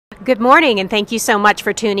Good morning, and thank you so much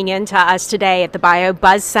for tuning in to us today at the Bio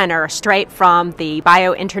Buzz Center, straight from the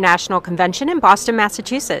Bio International Convention in Boston,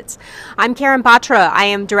 Massachusetts. I'm Karen Batra. I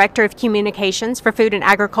am Director of Communications for Food and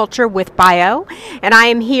Agriculture with Bio, and I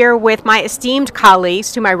am here with my esteemed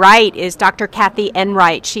colleagues. To my right is Dr. Cathleen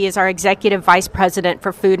Enright. She is our Executive Vice President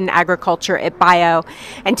for Food and Agriculture at Bio.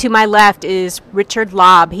 And to my left is Richard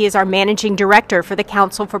Lobb. He is our Managing Director for the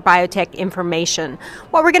Council for Biotech Information.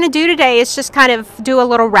 What we're going to do today is just kind of do a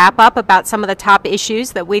little wrap up about some of the top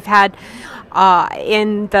issues that we've had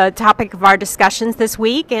in the topic of our discussions this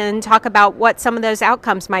week and talk about what some of those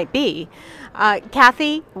outcomes might be.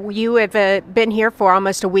 Kathy, you have been here for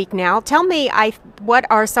almost a week now. Tell me, what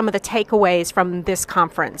are some of the takeaways from this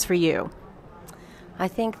conference for you? I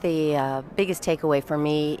think the biggest takeaway for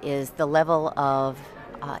me is the level of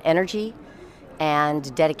energy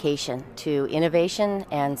and dedication to innovation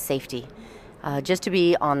and safety. Just to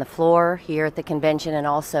be on the floor here at the convention and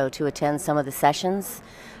also to attend some of the sessions,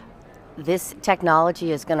 this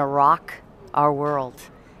technology is going to rock our world.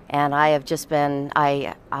 And I have just been,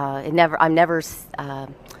 it never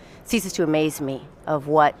ceases to amaze me of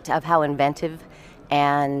how inventive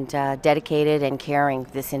and dedicated and caring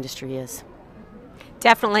this industry is.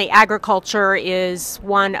 Definitely, agriculture is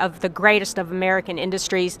one of the greatest of American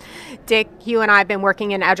industries. Dick, you and I have been working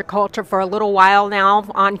in agriculture for a little while now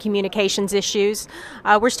on communications issues.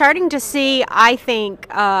 We're starting to see, I think,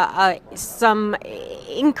 some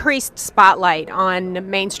increased spotlight on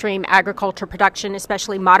mainstream agriculture production,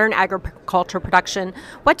 especially modern agriculture production.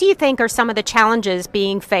 What do you think are some of the challenges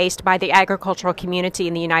being faced by the agricultural community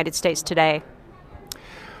in the United States today?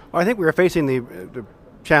 Well, I think we're facing the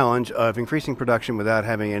challenge of increasing production without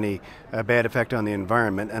having any bad effect on the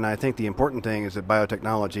environment, and I think the important thing is that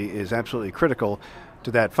biotechnology is absolutely critical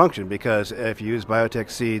to that function, because if you use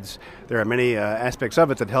biotech seeds, there are many aspects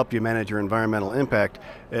of it that help you manage your environmental impact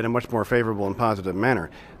in a much more favorable and positive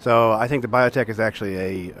manner. So I think the biotech is actually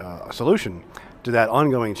a solution to that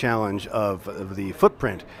ongoing challenge of the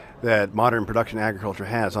footprint that modern production agriculture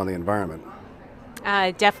has on the environment.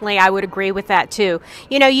 Definitely, I would agree with that too.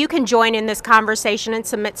 You know, you can join in this conversation and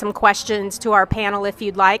submit some questions to our panel if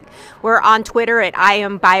you'd like. We're on Twitter at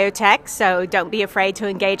IamBiotech, so don't be afraid to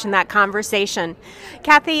engage in that conversation.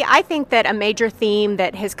 Kathy, I think that a major theme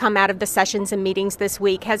that has come out of the sessions and meetings this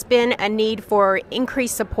week has been a need for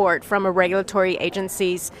increased support from regulatory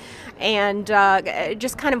agencies and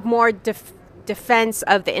just kind of more defense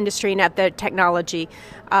of the industry and of the technology.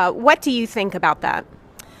 What do you think about that?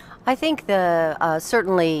 I think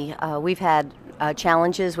certainly we've had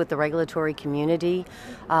challenges with the regulatory community.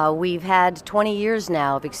 We've had 20 years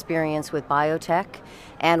now of experience with biotech,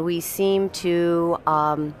 and we seem to,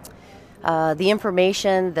 the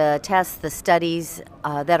information, the tests, the studies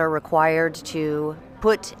that are required to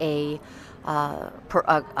put a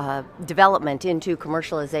development into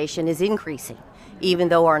commercialization is increasing, even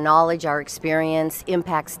though our knowledge, our experience,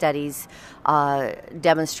 impact studies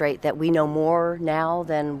demonstrate that we know more now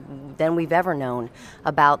than we've ever known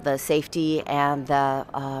about the safety and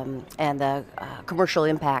the commercial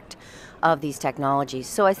impact of these technologies.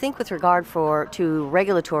 So I think with regard to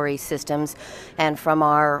regulatory systems and from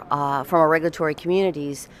our regulatory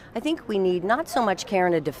communities, I think we need not so much,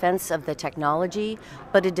 Karen, a defense of the technology,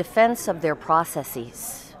 but a defense of their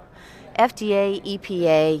processes. FDA,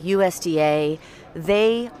 EPA, USDA,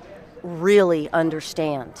 they really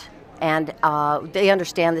understand, and they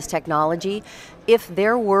understand this technology. If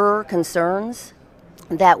there were concerns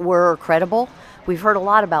that were credible, we've heard a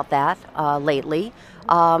lot about that lately,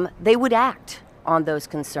 they would act on those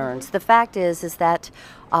concerns. The fact is that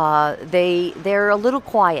they're a little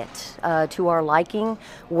quiet to our liking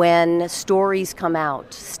when stories come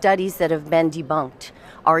out, studies that have been debunked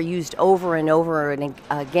are used over and over and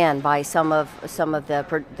again by some of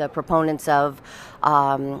the proponents of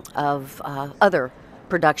other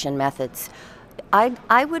production methods.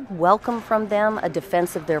 I would welcome from them a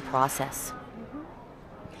defense of their process.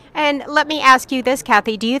 And let me ask you this,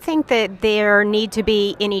 Kathy, do you think that there need to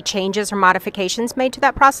be any changes or modifications made to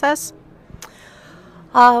that process?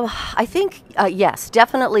 I think, yes,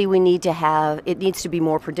 definitely we need to have, it needs to be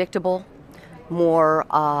more predictable, more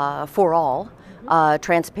for all.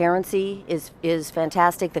 Transparency is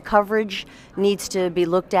fantastic. The coverage needs to be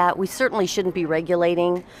looked at. We certainly shouldn't be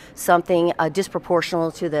regulating something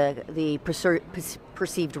disproportional to the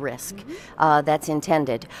perceived risk that's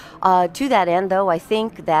intended. To that end, though, I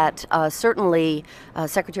think that certainly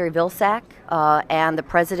Secretary Vilsack and the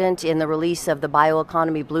President in the release of the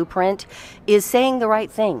Bioeconomy Blueprint is saying the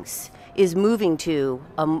right things, is moving to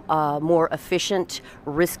a more efficient,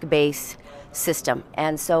 risk-based system.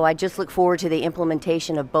 And so I just look forward to the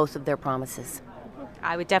implementation of both of their promises.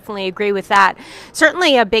 I would definitely agree with that.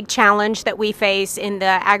 Certainly a big challenge that we face in the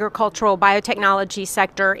agricultural biotechnology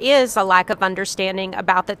sector is a lack of understanding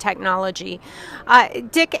about the technology.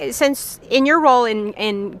 Dick, since in your role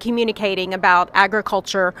in communicating about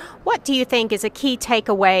agriculture, what do you think is a key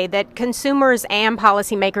takeaway that consumers and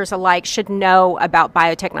policymakers alike should know about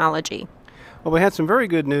biotechnology? Well, we had some very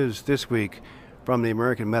good news this week from the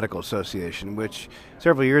American Medical Association, which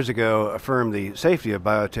several years ago affirmed the safety of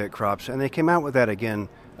biotech crops, and they came out with that again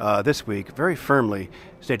this week, very firmly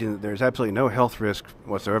stating that there's absolutely no health risk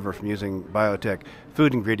whatsoever from using biotech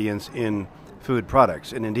food ingredients in food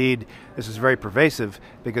products. And indeed, this is very pervasive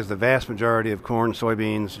because the vast majority of corn,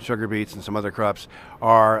 soybeans, sugar beets, and some other crops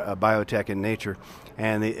are biotech in nature,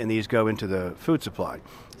 and these go into the food supply.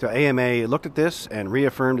 So AMA looked at this and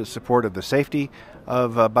reaffirmed its support of the safety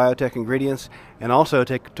of biotech ingredients, and also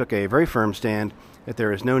took a very firm stand that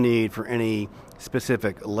there is no need for any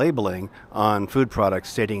specific labeling on food products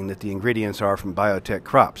stating that the ingredients are from biotech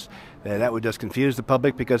crops. That would just confuse the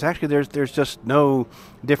public, because actually there's just no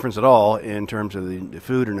difference at all in terms of the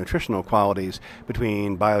food or nutritional qualities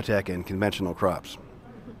between biotech and conventional crops.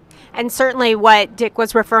 And certainly what Dick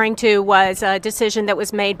was referring to was a decision that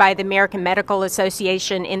was made by the American Medical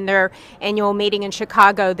Association in their annual meeting in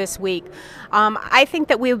Chicago this week. I think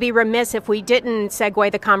that we would be remiss if we didn't segue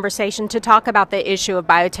the conversation to talk about the issue of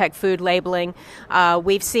biotech food labeling.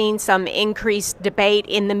 We've seen some increased debate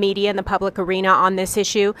in the media and the public arena on this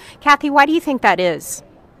issue. Kathy, why do you think that is?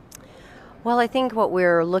 Well, I think what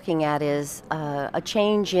we're looking at is a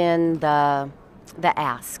change in the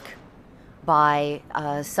ask by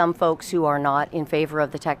some folks who are not in favor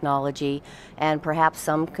of the technology, and perhaps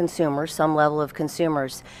some consumers, some level of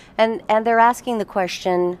consumers. And they're asking the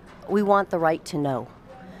question, we want the right to know,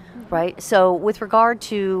 right? So with regard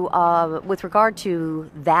to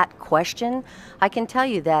that question, I can tell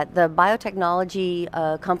you that the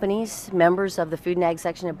biotechnology companies, members of the Food and Ag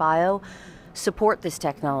section of Bio, support this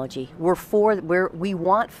technology. We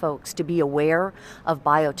want folks to be aware of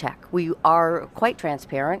biotech. We are quite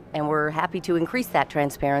transparent, and we're happy to increase that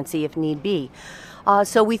transparency if need be.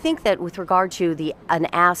 So we think that with regard to an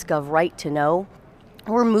ask of right to know,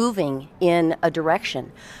 we're moving in a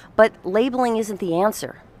direction. But labeling isn't the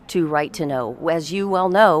answer to right to know. As you well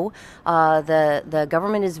know, the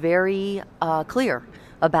government is very clear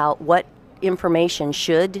about what information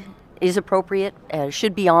is appropriate,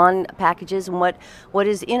 should be on packages, and what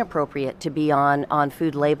is inappropriate to be on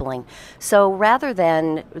food labeling. So rather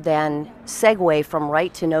than segue from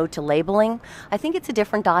right to know to labeling, I think it's a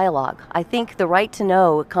different dialogue. I think the right to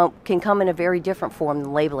know can come in a very different form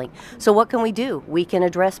than labeling. So what can we do? We can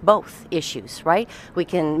address both issues, right? We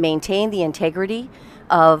can maintain the integrity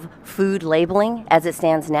of food labeling as it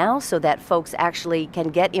stands now, so that folks actually can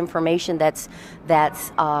get information that's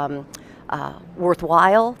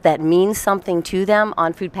worthwhile, that means something to them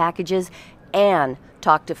on food packages, and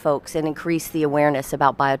talk to folks and increase the awareness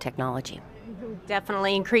about biotechnology.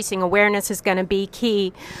 Definitely increasing awareness is going to be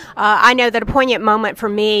key. I know that a poignant moment for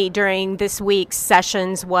me during this week's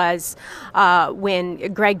sessions was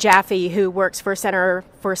when Greg Jaffe, who works for Center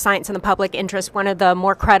for Science and the Public Interest, one of the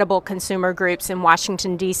more credible consumer groups in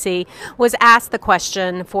Washington, D.C., was asked the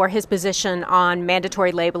question for his position on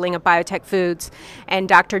mandatory labeling of biotech foods. And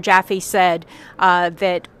Dr. Jaffe said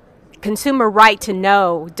that consumer right to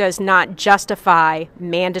know does not justify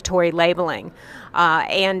mandatory labeling.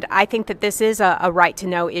 And I think that this is a right to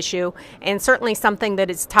know issue, and certainly something that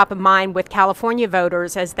is top of mind with California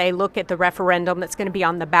voters as they look at the referendum that's going to be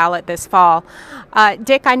on the ballot this fall.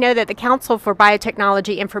 Dick, I know that the Council for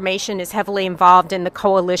Biotechnology Information is heavily involved in the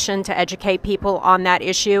coalition to educate people on that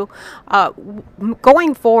issue.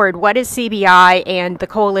 Going forward, what is CBI and the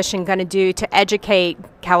coalition going to do to educate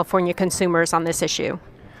California consumers on this issue?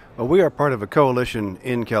 Well, we are part of a coalition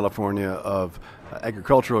in California of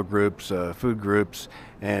agricultural groups, food groups,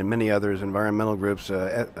 and many others, environmental groups,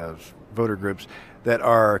 voter groups, that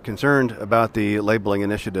are concerned about the labeling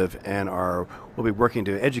initiative and will be working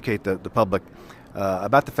to educate the public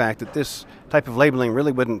about the fact that this type of labeling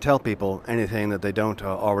really wouldn't tell people anything that they don't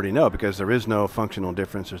already know, because there is no functional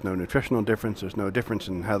difference, there's no nutritional difference, there's no difference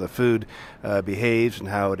in how the food behaves and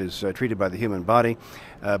how it is treated by the human body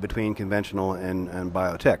between conventional and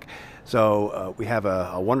biotech. So we have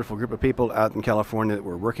a wonderful group of people out in California that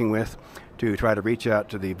we're working with to try to reach out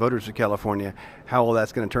to the voters of California. How all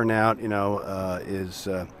that's going to turn out,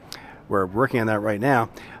 we're working on that right now,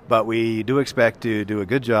 but we do expect to do a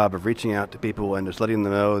good job of reaching out to people and just letting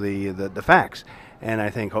them know the facts. And I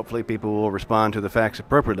think hopefully people will respond to the facts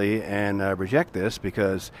appropriately and reject this,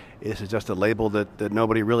 because this is just a label that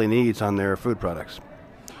nobody really needs on their food products.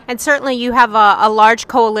 And certainly you have a large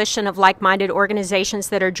coalition of like-minded organizations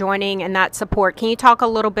that are joining in that support. Can you talk a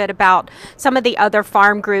little bit about some of the other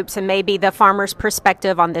farm groups and maybe the farmers'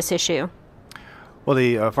 perspective on this issue? Well,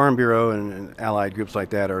 the Farm Bureau and allied groups like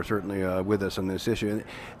that are certainly with us on this issue.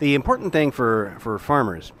 The important thing for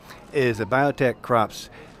farmers is that biotech crops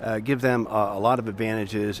give them a lot of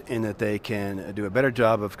advantages in that they can do a better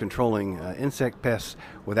job of controlling insect pests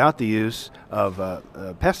without the use of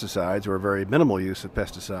pesticides, or very minimal use of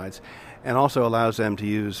pesticides, and also allows them to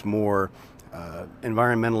use more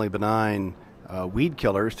environmentally benign weed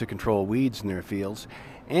killers to control weeds in their fields,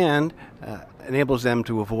 and enables them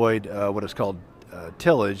to avoid what is called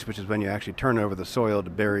tillage, which is when you actually turn over the soil to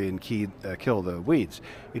bury and kill the weeds.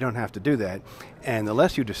 You don't have to do that, and the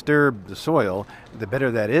less you disturb the soil, the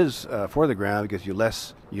better that is for the ground, because you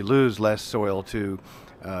lose less soil to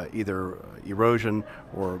either erosion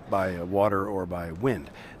or by water or by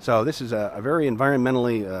wind. So this is a very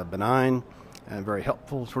environmentally benign and very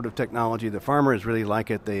helpful sort of technology. The farmers really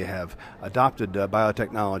like it. They have adopted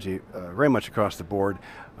biotechnology very much across the board.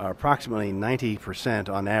 Approximately 90%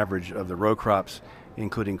 on average of the row crops,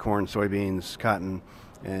 including corn, soybeans, cotton,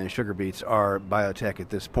 and sugar beets, are biotech at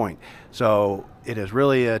this point. So it has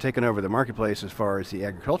really taken over the marketplace as far as the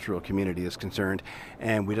agricultural community is concerned,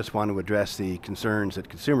 and we just want to address the concerns that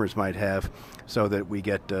consumers might have so that we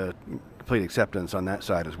get complete acceptance on that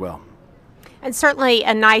side as well. And certainly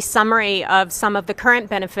a nice summary of some of the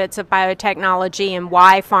current benefits of biotechnology and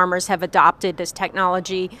why farmers have adopted this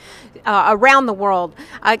technology around the world.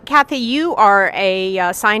 Kathy, you are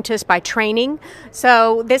a scientist by training,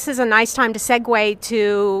 so this is a nice time to segue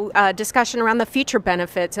to a discussion around the future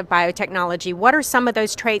benefits of biotechnology. What are some of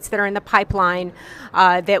those traits that are in the pipeline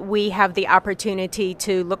that we have the opportunity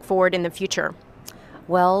to look forward in the future?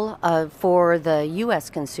 Well, for the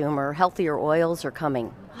U.S. consumer, healthier oils are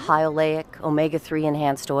coming. High oleic, omega-3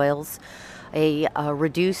 enhanced oils, a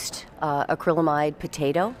reduced acrylamide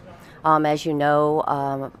potato. As you know,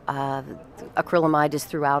 acrylamide is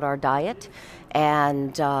throughout our diet,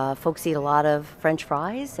 and folks eat a lot of French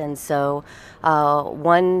fries, and so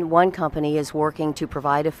one company is working to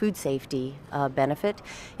provide a food safety benefit.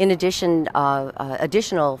 In addition,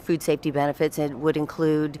 additional food safety benefits, it would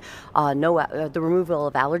include the removal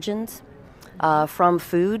of allergens from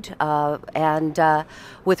food, and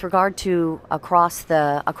with regard to across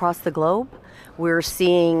the globe, we're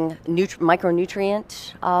seeing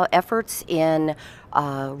micronutrient efforts in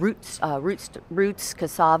roots,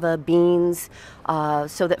 cassava, beans,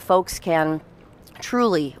 so that folks can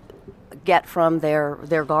truly get from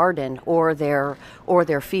their garden or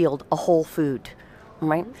their field a whole food.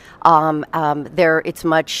 Right, it's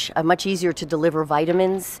much easier to deliver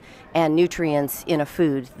vitamins and nutrients in a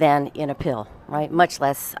food than in a pill. Right, much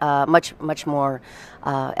more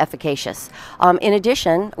efficacious. In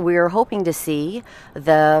addition, we're hoping to see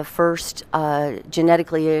the first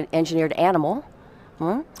genetically engineered animal.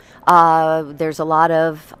 There's a lot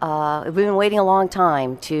of we've been waiting a long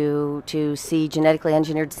time to see genetically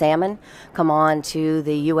engineered salmon come on to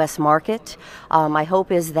the U.S. market. My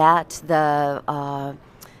hope is that the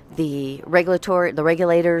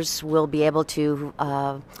regulators will be able to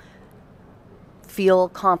feel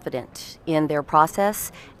confident in their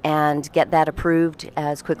process and get that approved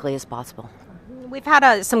as quickly as possible. We've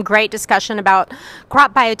had some great discussion about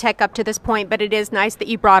crop biotech up to this point, but it is nice that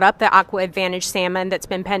you brought up the Aqua Advantage salmon that's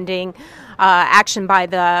been pending action by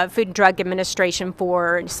the Food and Drug Administration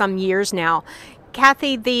for some years now.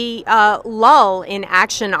 Kathy, the lull in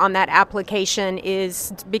action on that application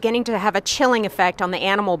is beginning to have a chilling effect on the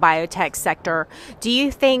animal biotech sector. Do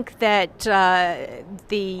you think that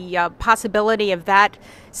the possibility of that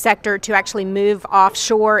sector to actually move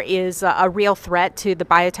offshore is a real threat to the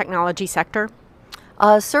biotechnology sector?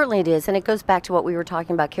 Certainly it is, and it goes back to what we were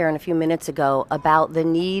talking about, Karen, a few minutes ago about the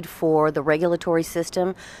need for the regulatory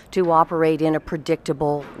system to operate in a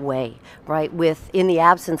predictable way, right, in the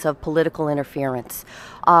absence of political interference.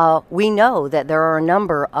 We know that there are a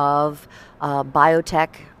number of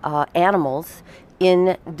biotech animals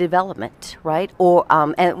in development, right, or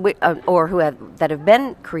that have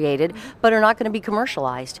been created but are not going to be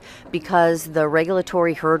commercialized because the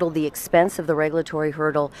regulatory hurdle, the expense of the regulatory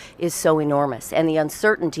hurdle, is so enormous, and the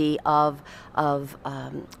uncertainty of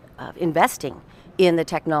investing in the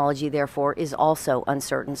technology, therefore, is also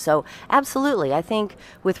uncertain. So, absolutely, I think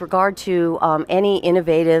with regard to any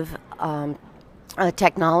innovative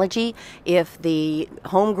technology, if the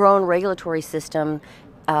homegrown regulatory system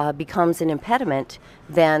becomes an impediment,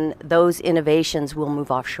 then those innovations will move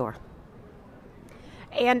offshore.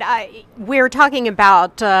 And we're talking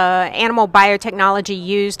about animal biotechnology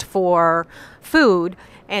used for food,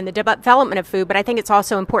 and the development of food, but I think it's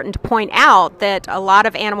also important to point out that a lot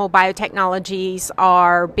of animal biotechnologies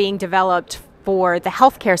are being developed for the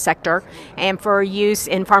healthcare sector and for use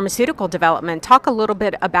in pharmaceutical development. Talk a little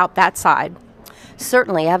bit about that side.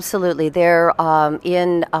 Certainly, absolutely. There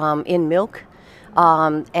in milk,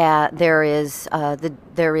 there is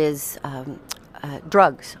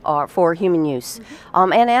drugs are for human use,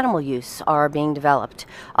 and animal use are being developed.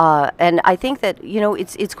 And I think that, you know,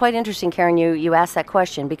 it's quite interesting, Karen, you asked that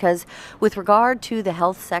question, because with regard to the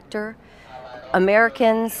health sector,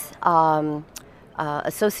 Americans,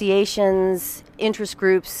 associations, interest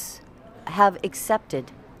groups have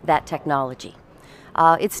accepted that technology.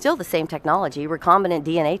 It's still the same technology. Recombinant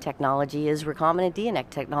DNA technology is recombinant DNA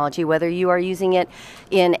technology, whether you are using it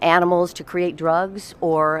in animals to create drugs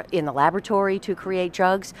or in the laboratory to create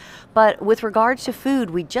drugs. But with regards to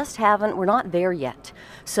food, we're not there yet.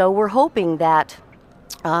 So we're hoping that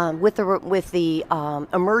with the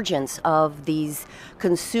emergence of these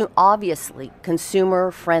obviously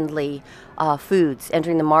consumer-friendly foods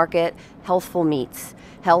entering the market, healthful meats,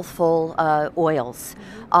 healthful oils,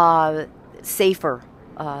 safer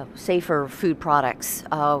food products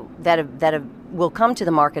that will come to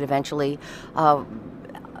the market eventually,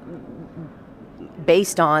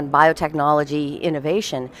 based on biotechnology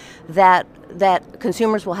innovation, that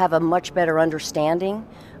consumers will have a much better understanding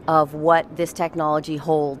of what this technology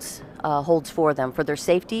holds for them, for their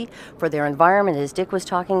safety, for their environment, as Dick was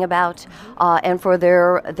talking about, and for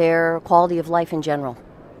their quality of life in general.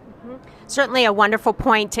 Certainly a wonderful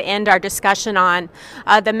point to end our discussion on,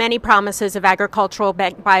 the many promises of agricultural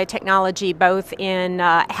biotechnology, both in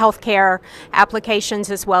healthcare applications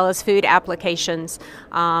as well as food applications.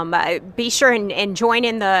 Be sure and join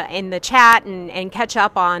in the chat and catch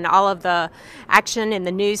up on all of the action and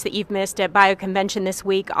the news that you've missed at BioConvention this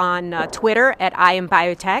week on Twitter at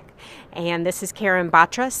IamBiotech. And this is Karen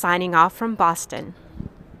Batra signing off from Boston.